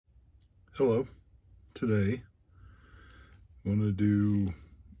Hello, today I'm going to do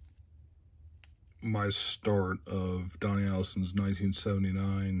my start of Donnie Allison's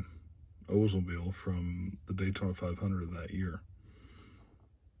 1979 Oldsmobile from the Daytona 500 of that year.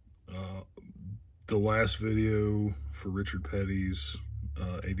 The last video for Richard Petty's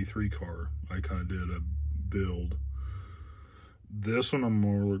 83 car, I kind of did a build. This one I'm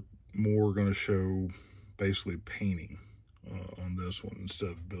more going to show basically painting on this one instead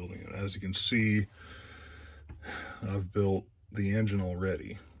of building it. As you can see, I've built the engine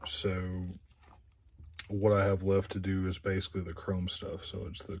already, so what I have left to do is basically the chrome stuff. So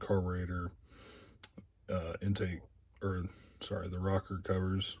it's the carburetor, intake, or sorry, the rocker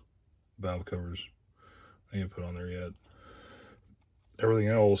covers, valve covers. I ain't put on there yet. Everything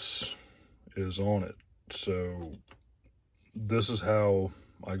else is on it. So this is how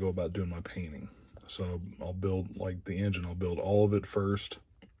I go about doing my painting. So I'll build, like the engine, I'll build all of it first,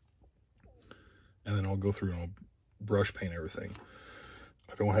 and then I'll go through and I'll brush paint everything.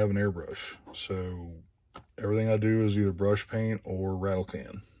 I don't have an airbrush, so everything I do is either brush paint or rattle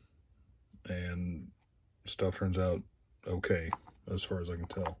can, and stuff turns out okay as far as I can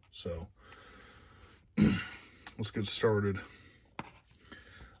tell. So let's get started. I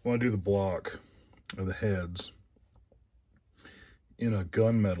want to do the block of the heads in a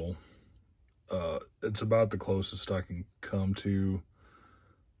gunmetal. It's about the closest I can come to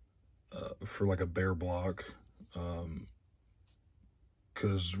for like a bare block,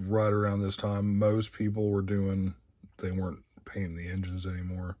 because right around this time most people were doing, they weren't painting the engines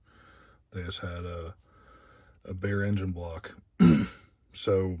anymore. They just had a bare engine block.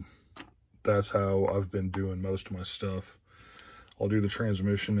 So that's how I've been doing most of my stuff. I'll do the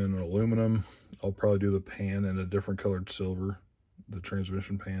transmission in aluminum. I'll probably do the pan in a different colored silver, the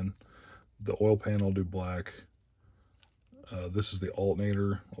transmission pan. The oil pan I'll do black. This is the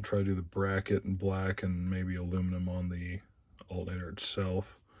alternator. I'll try to do the bracket in black and maybe aluminum on the alternator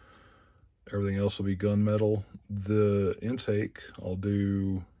itself. Everything else will be gunmetal. The intake I'll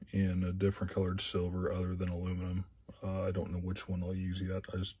do in a different colored silver other than aluminum. I don't know which one I'll use yet.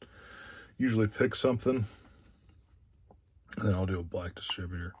 I just usually pick something, and then I'll do a black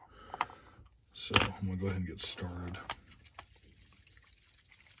distributor. So I'm gonna go ahead and get started.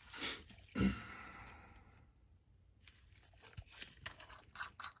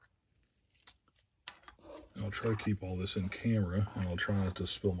 I'll try to keep all this in camera, and I'll try not to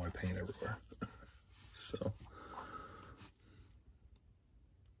spill my paint everywhere. So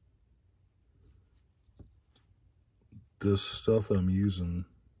this stuff that I'm using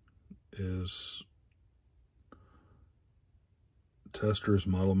is Tester's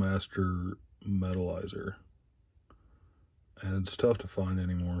Model Master Metallizer, and it's tough to find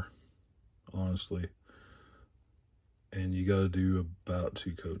anymore, honestly, and you got to do about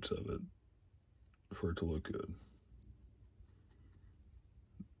 2 coats of it for it to look good.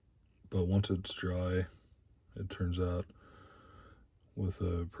 But once it's dry, it turns out with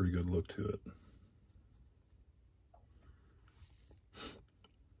a pretty good look to it.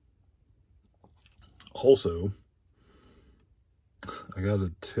 Also, I got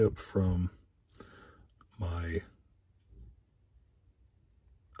a tip from my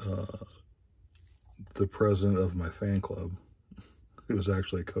the president of my fan club. He was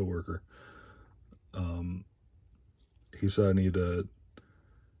actually a coworker. He said I need to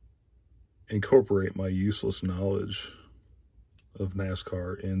incorporate my useless knowledge of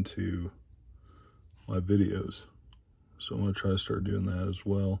NASCAR into my videos. So I'm going to try to start doing that as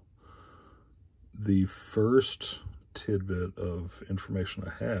well. The first tidbit of information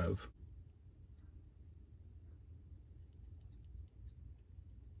I have,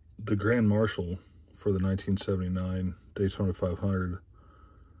 the Grand Marshal for the 1979 Daytona 500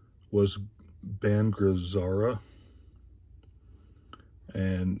 was Ben Gazzara,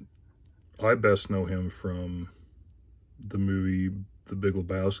 and I best know him from the movie The Big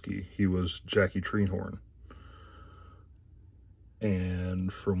Lebowski. He was Jackie Treehorn,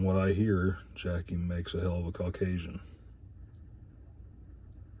 and from what I hear, Jackie makes a hell of a Caucasian,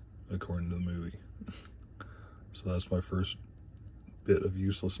 according to the movie. So that's my first bit of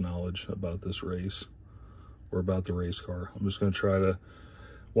useless knowledge about this race, or about the race car. I'm just going to try to,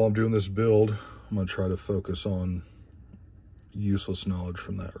 while I'm doing this build, I'm going to try to focus on useless knowledge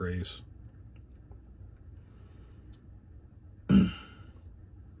from that race.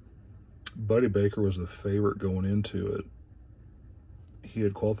 Buddy Baker was the favorite going into it. He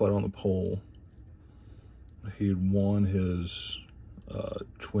had qualified on the pole. He had won his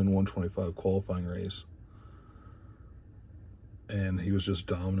twin 125 qualifying race, and he was just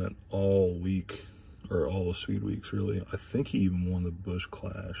dominant all week, or all the speed weeks really. I think he even won the Busch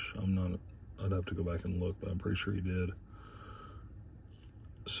Clash. I'd have to go back and look, but I'm pretty sure he did.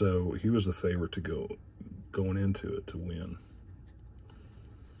 So he was the favorite to going into it to win.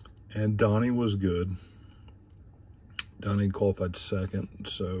 And Donnie was good. Donnie qualified second,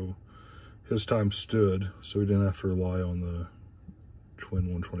 so his time stood, so he didn't have to rely on the Twin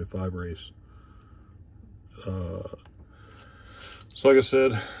 125 race. So like I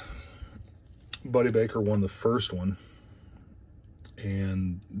said, Buddy Baker won the first one,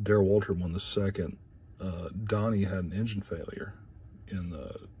 and Darrell Waltrip won the second. Donnie had an engine failure in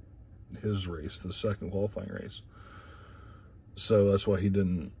his race, the second qualifying race. So that's why he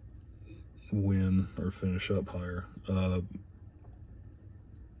didn't win or finish up higher.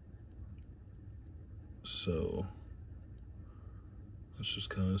 So that's just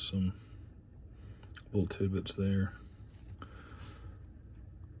kind of some little tidbits there.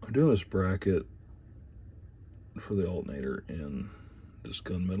 I'm doing this bracket for the alternator and this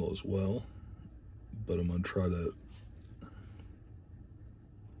gunmetal as well, but I'm gonna try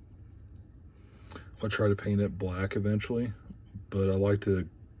to paint it black eventually, but I like to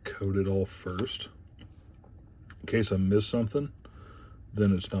coat it all first in case I miss something.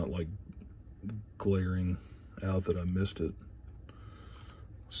 Then it's not like glaring out that I missed it.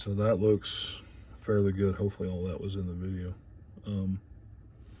 So that looks fairly good. Hopefully all that was in the video.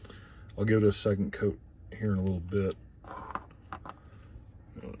 I'll give it a second coat here in a little bit.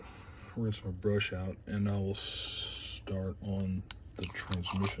 Rinse my brush out, and I will start on the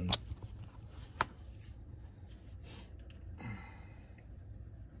transmission.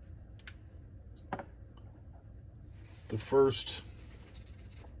 The first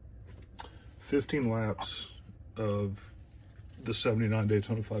 15 laps of the 79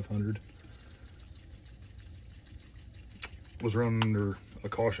 Daytona 500 was run under a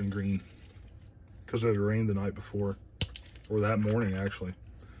caution green because it had rained the night before, or that morning actually.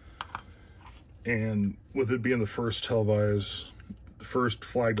 And with it being the first flag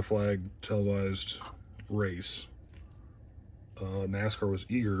to flag televised race, NASCAR was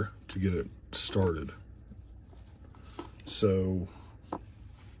eager to get it started. So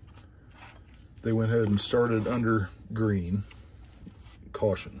they went ahead and started under green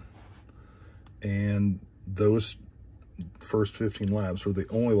caution, and those first 15 laps were the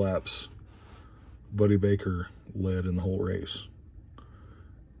only laps Buddy Baker led in the whole race.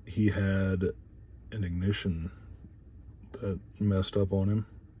 He had an ignition that messed up on him,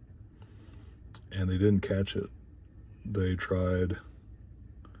 and they didn't catch it. They tried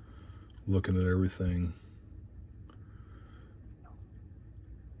looking at everything,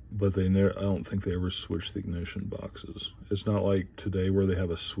 but I don't think they ever switched the ignition boxes. It's not like today where they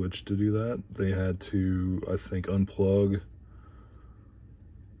have a switch to do that. They had to, I think, unplug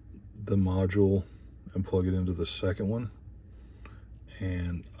the module and plug it into the second one.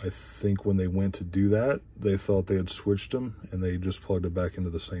 And I think when they went to do that, they thought they had switched them, and they just plugged it back into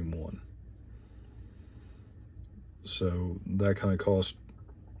the same one. So that kind of cost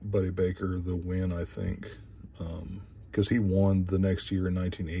Buddy Baker the win, I think. Because he won the next year in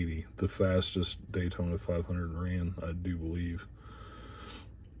 1980, the fastest Daytona 500 ran, I do believe.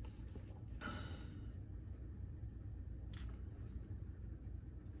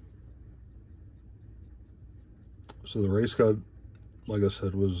 So the race got, like I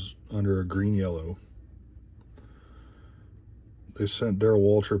said, was under a green-yellow. They sent Darrell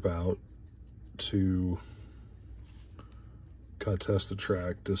Waltrip out to kind of test the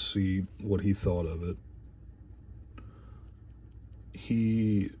track to see what he thought of it.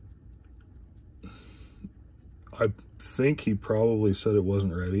 I think he probably said it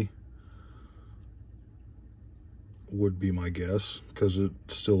wasn't ready, would be my guess, because it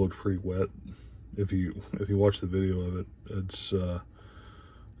still looked pretty wet. If you watch the video of it, it's the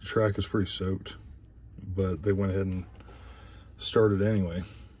track is pretty soaked, but they went ahead and started anyway.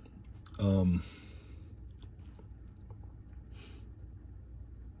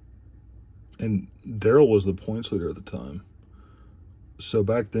 And Darrell was the points leader at the time. So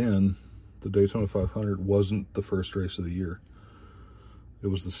back then, the Daytona 500 wasn't the first race of the year. It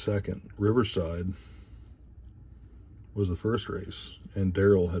was the second. Riverside was the first race, and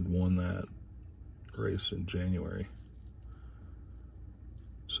Darrell had won that race in January.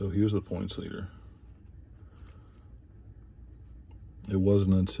 So he was the points leader. It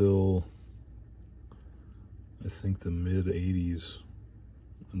wasn't until, I think, the mid-80s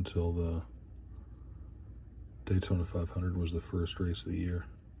until the Daytona 500 was the first race of the year.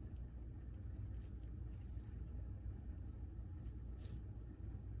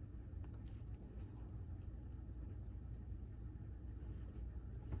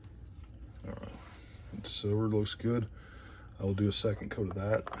 All right, silver looks good. I will do a second coat of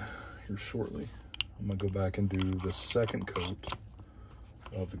that here shortly. I'm gonna go back and do the second coat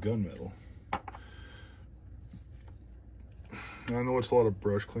of the gunmetal. I know it's a lot of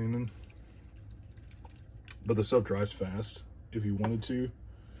brush cleaning, but the stuff dries fast. If you wanted to,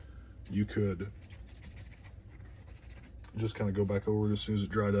 you could just kind of go back over it as soon as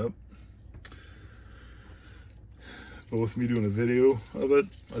it dried up. But with me doing a video of it,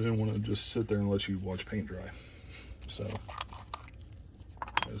 I didn't want to just sit there and let you watch paint dry. So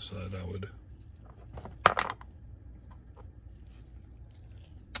I decided I would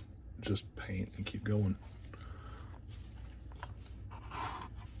just paint and keep going.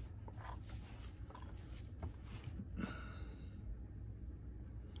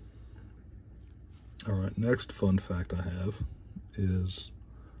 All right, next fun fact I have is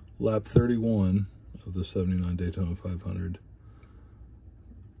lap 31 of the 79 Daytona 500.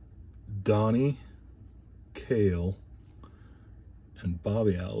 Donnie, Cale, and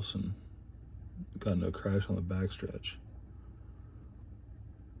Bobby Allison got no crash on the backstretch.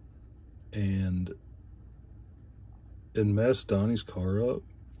 And it messed Donnie's car up.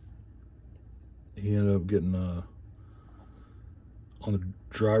 He ended up getting on the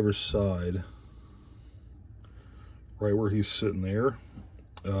driver's side, right where he's sitting there,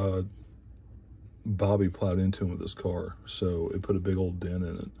 Bobby plowed into him with his car, so it put a big old dent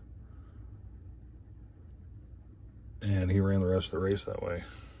in it. And he ran the rest of the race that way.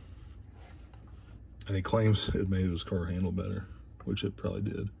 And he claims it made his car handle better, which it probably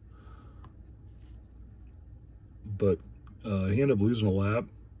did. But he ended up losing a lap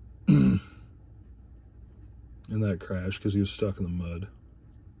in that crash because he was stuck in the mud.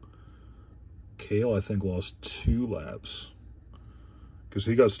 Cale, I think, lost 2 laps because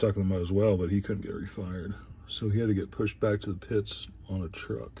he got stuck in the mud as well, but he couldn't get refired. So he had to get pushed back to the pits on a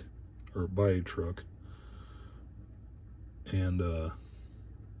truck, or by a truck. And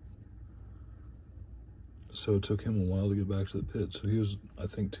so it took him a while to get back to the pit. So he was, I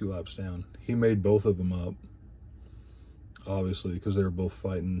think, 2 laps down. He made both of them up, obviously, because they were both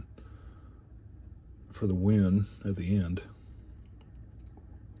fighting for the win at the end.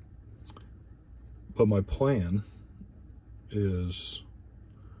 But my plan is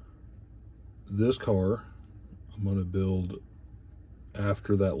this car I'm going to build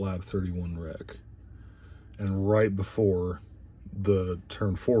after that lap 31 wreck and right before the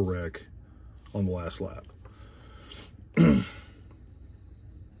turn 4 wreck on the last lap.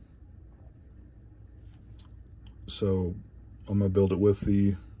 So I'm going to build it with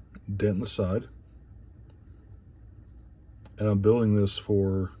the dent in the side, and I'm building this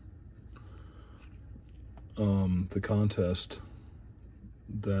for the contest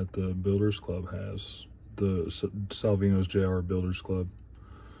that the Builders Club has. The Salvinos JR Builders Club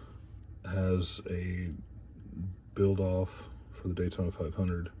has a build off for the Daytona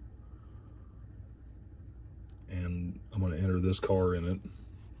 500, and I'm going to enter this car in it.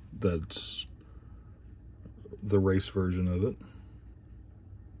 That's the race version of it.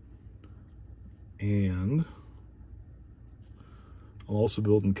 And I'm also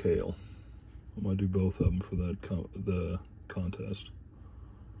building Cale. I'm going to do both of them for that the contest.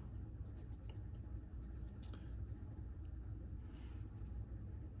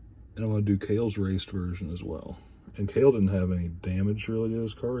 And I'm going to do Cale's raced version as well. And Cale didn't have any damage really to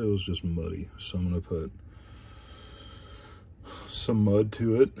his car. It was just muddy. So I'm going to put some mud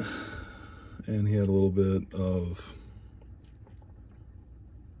to it. And he had a little bit of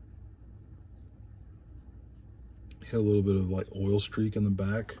like oil streak in the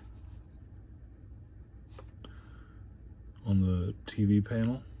back on the TV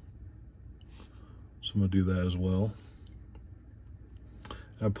panel. So I'm going to do that as well.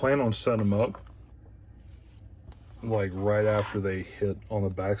 And I plan on setting them up like right after they hit on the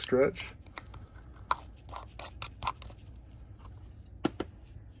backstretch.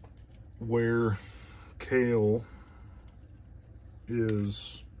 Where Cale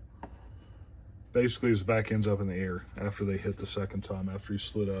is basically his back end's up in the air after they hit the second time, after he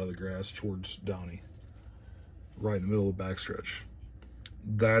slid out of the grass towards Donnie, right in the middle of the backstretch.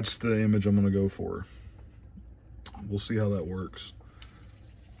 That's the image I'm going to go for. We'll see how that works.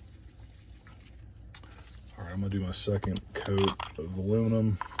 All right, I'm going to do my second coat of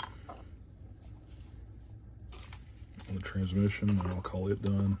aluminum on the transmission, and I'll call it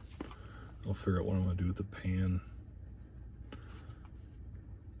done. I'll figure out what I'm going to do with the pan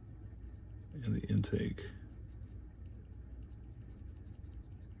and the intake.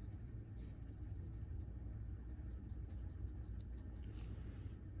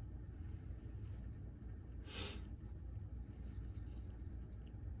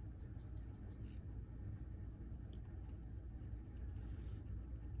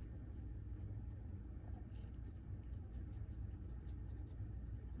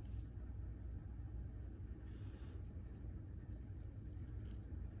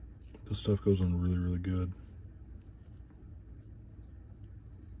 This stuff goes on really, really good.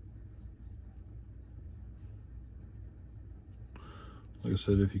 Like I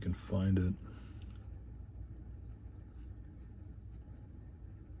said, if you can find it.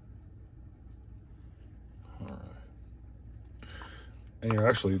 All right. And you're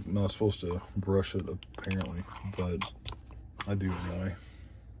actually not supposed to brush it, apparently, but I do anyway.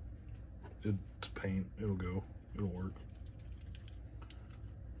 It's paint, it'll go, it'll work.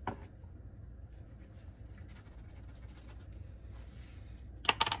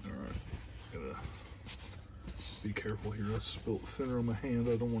 All right, gotta be careful here. I spilled thinner on my hand.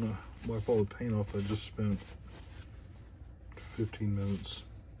 I don't want to wipe all the paint off. I just spent 15 minutes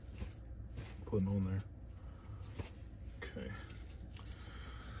putting on there. Okay,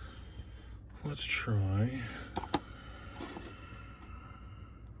 let's try.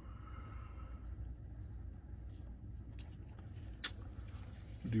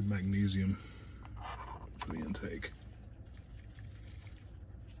 Do magnesium for the intake.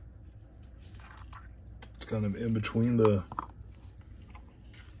 It's kind of in between the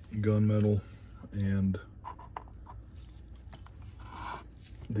gunmetal and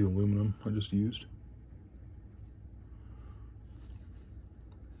the aluminum I just used.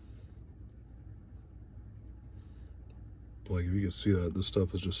 Like, if you can see that, this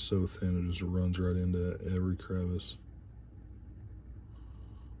stuff is just so thin, it just runs right into every crevice.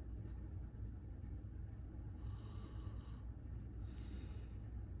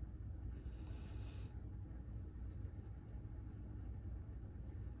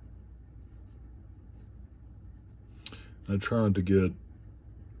 I try not to get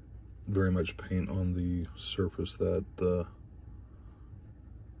very much paint on the surface that the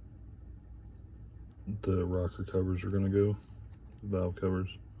rocker covers are going to go, valve covers,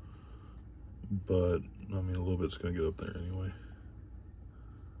 but I mean, a little bit's going to get up there anyway.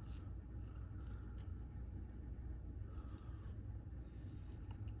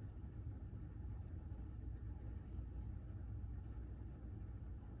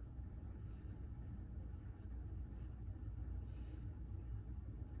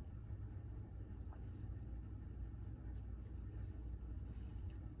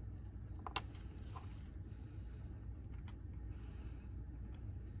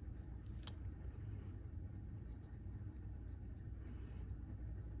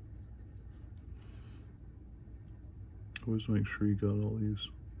 Always make sure you got all these,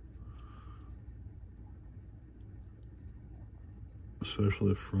 especially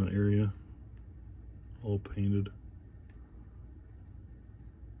the front area, all painted.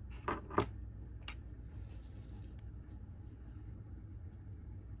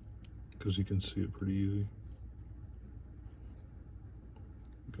 Because you can see it pretty easy.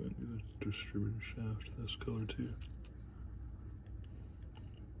 Go ahead and do the distributor shaft this color too.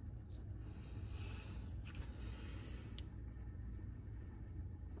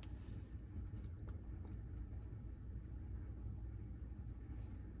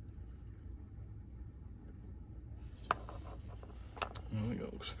 I think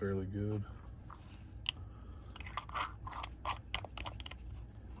that looks fairly good.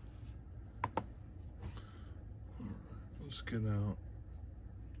 Let's get out.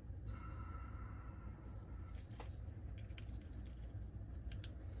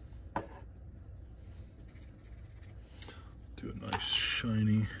 Do a nice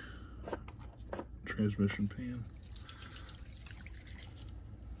shiny transmission pan.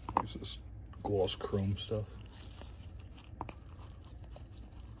 Use this gloss chrome stuff.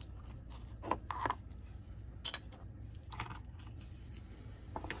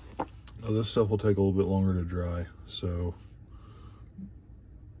 Now this stuff will take a little bit longer to dry, so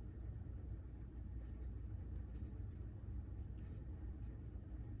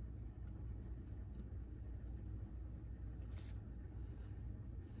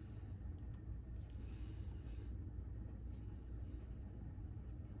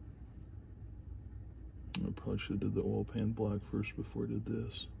I probably should have did the oil pan black first before I did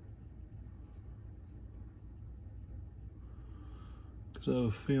this. Because I have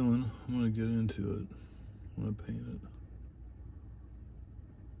a feeling I'm going to get into it when I paint it.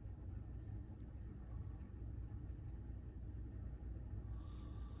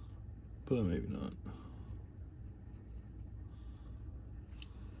 But maybe not.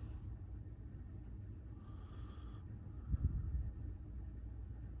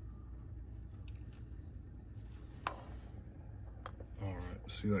 Alright,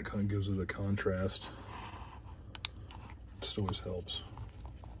 see, that kind of gives it a contrast. Just always helps.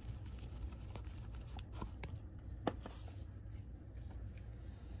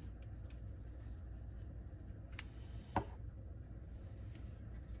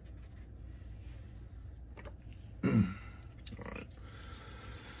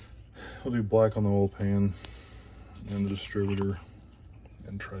 I'll do black on the oil pan and the distributor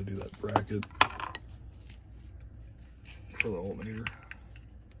and try to do that bracket for the alternator.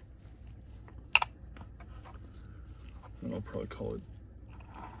 And I'll probably call it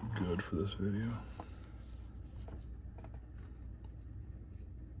good for this video.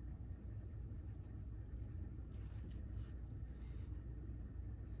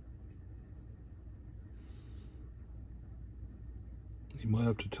 You might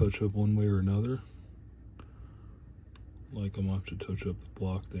have to touch up one way or another. Like I'm gonna have to touch up the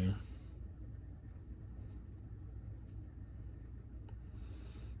block there.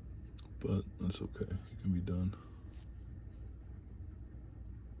 But that's okay, it can be done.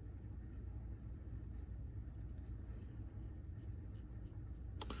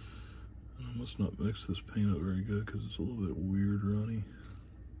 I must not mix this paint up very good because it's a little bit weird runny.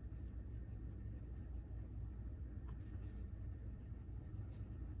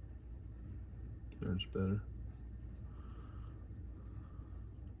 There's better.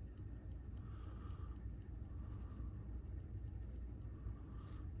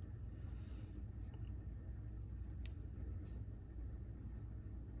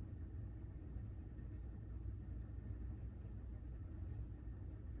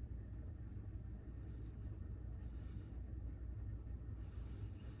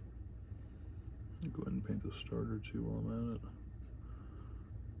 I'll go ahead and paint the starter too while I'm at it.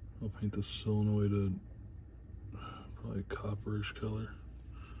 I'll paint the solenoid a probably a copperish color.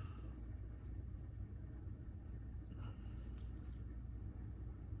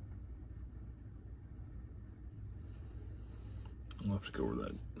 I'll have to go over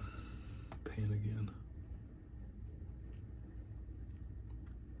that paint again.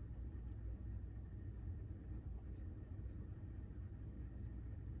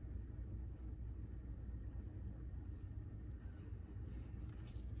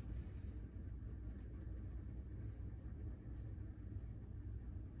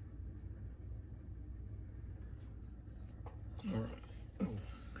 All right. Oh,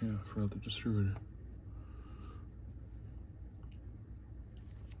 yeah, I forgot the distributor.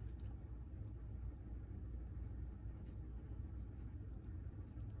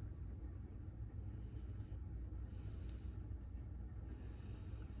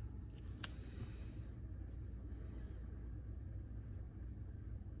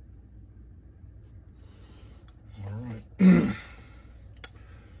 All right.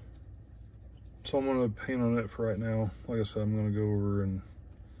 So I'm going to paint on it for right now. Like I said, I'm going to go over and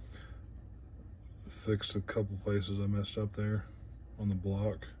fix a couple places I messed up there on the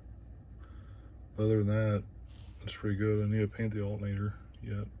block. But other than that, it's pretty good. I need to paint the alternator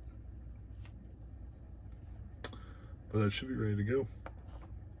yet. But that should be ready to go.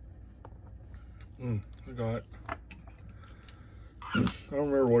 I got it. I don't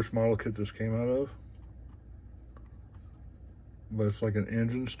remember which model kit this came out of, but it's like an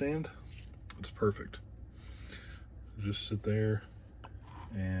engine stand. It's perfect. Just sit there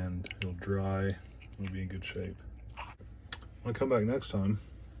and it'll dry. It'll be in good shape. When I come back next time,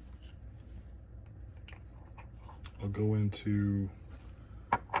 I'll go into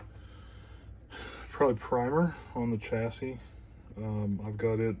probably primer on the chassis. I've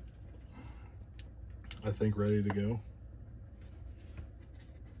got it, I think, ready to go.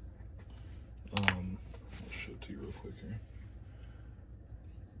 I'll show it to you real quick here.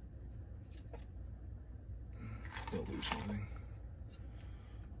 Don't lose anything.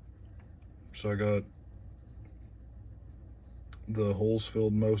 So I got the holes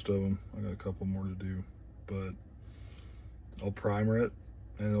filled, most of them. I got a couple more to do, but I'll primer it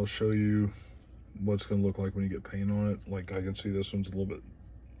and it'll show you what it's gonna look like when you get paint on it. Like I can see this one's a little bit,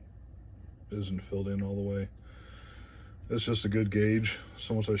 isn't filled in all the way. It's just a good gauge.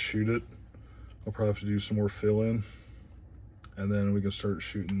 So once I shoot it, I'll probably have to do some more fill in and then we can start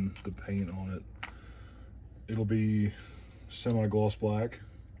shooting the paint on it. It'll be semi-gloss black.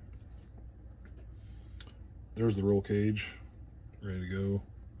 There's the roll cage, ready to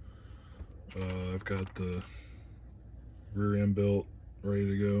go. I've got the rear end belt ready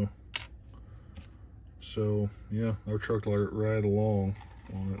to go. So yeah, our truck right along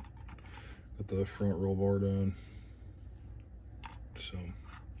on it. Got the front roll bar done. So,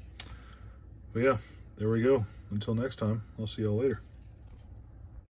 but yeah, there we go. Until next time, I'll see y'all later.